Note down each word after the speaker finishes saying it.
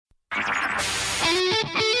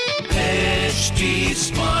HT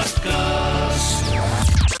Smartcast.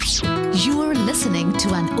 You are listening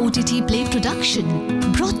to an OTT Play production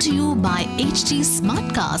brought to you by HT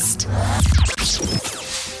Smartcast.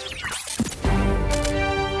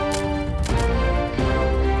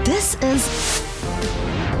 This is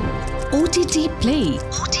OTT Play.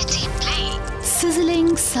 OTT Play.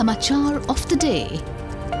 Sizzling Samachar of the Day.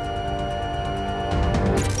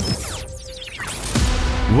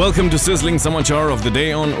 Welcome to Sizzling Samachar of the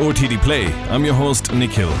Day on OTT Play. I'm your host,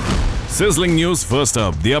 Nikhil. Sizzling news first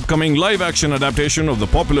up. The upcoming live-action adaptation of the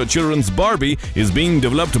popular children's Barbie is being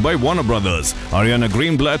developed by Warner Brothers. Ariana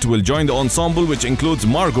Greenblatt will join the ensemble, which includes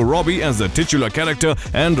Margot Robbie as the titular character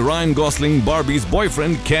and Ryan Gosling Barbie's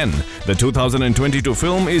boyfriend Ken. The 2022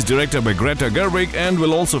 film is directed by Greta Gerwig and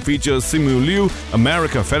will also feature Simu Liu,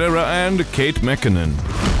 America Ferrera and Kate McKinnon.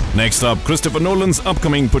 Next up, Christopher Nolan's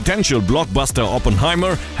upcoming potential blockbuster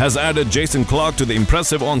Oppenheimer has added Jason Clarke to the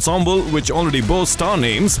impressive ensemble, which already boasts star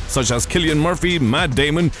names such as Cillian Murphy, Matt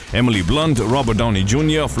Damon, Emily Blunt, Robert Downey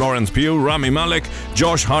Jr., Florence Pugh, Rami Malek,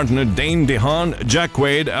 Josh Hartnett, Dane DeHaan, Jack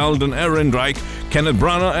Quaid, Alden Ehrenreich, Kenneth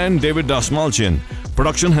Branagh and David Dastmalchian.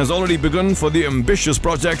 Production has already begun for the ambitious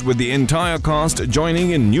project, with the entire cast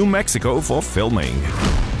joining in New Mexico for filming.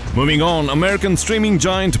 Moving on, American streaming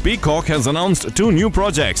giant Peacock has announced two new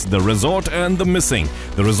projects, The Resort and The Missing.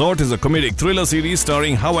 The Resort is a comedic thriller series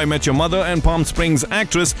starring How I Met Your Mother and Palm Springs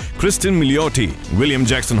actress Cristin Milioti. William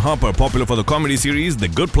Jackson Harper, popular for the comedy series The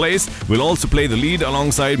Good Place, will also play the lead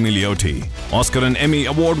alongside Milioti. Oscar and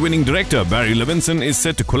Emmy-award-winning director Barry Levinson is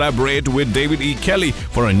set to collaborate with David E. Kelley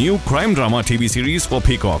for a new crime drama TV series for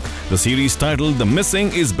Peacock. The series, titled The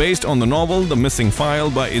Missing, is based on the novel The Missing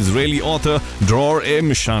File by Israeli author Dror A.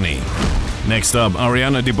 Next up,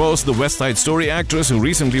 Ariana DeBose, the West Side Story actress who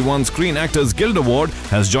recently won Screen Actors Guild Award,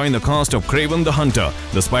 has joined the cast of Kraven The Hunter.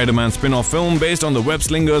 The Spider-Man spin-off film based on the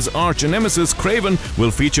web-slinger's arch-nemesis Kraven will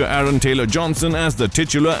feature Aaron Taylor Johnson as the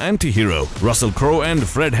titular anti-hero. Russell Crowe and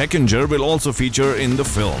Fred Hechinger will also feature in the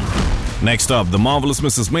film. Next up, the Marvelous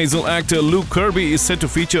Mrs Maisel actor Luke Kirby is set to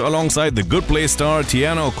feature alongside the Good Place star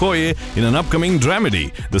Tiana Okoye in an upcoming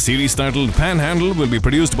dramedy. The series, titled Panhandle, will be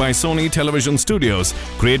produced by Sony Television Studios.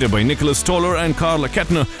 Created by Nicholas Stoller and Carla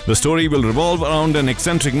Kettner, the story will revolve around an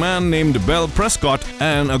eccentric man named Bell Prescott,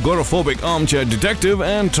 an agoraphobic armchair detective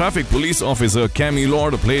and traffic police officer Cammie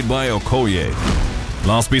Lord, played by Okoye.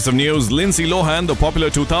 Last piece of news, Lindsay Lohan, the popular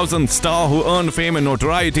 2000s star who earned fame and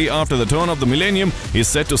notoriety after the turn of the millennium, is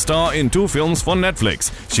set to star in two films for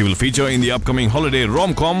Netflix. She will feature in the upcoming holiday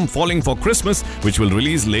rom-com Falling for Christmas, which will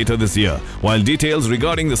release later this year. While details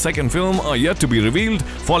regarding the second film are yet to be revealed,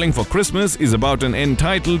 Falling for Christmas is about an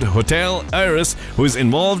entitled hotel heiress who is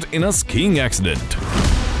involved in a skiing accident.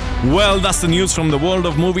 Well, that's the news from the world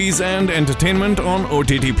of movies and entertainment on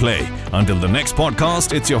OTT Play. Until the next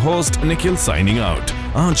podcast, it's your host Nikhil signing out.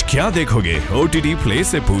 Aaj kya dekhoge? OTT Play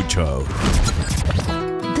se poocho.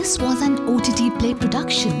 This was an OTT Play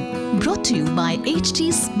production brought to you by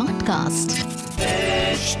HT Smartcast.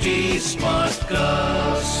 HT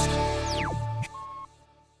Smartcast.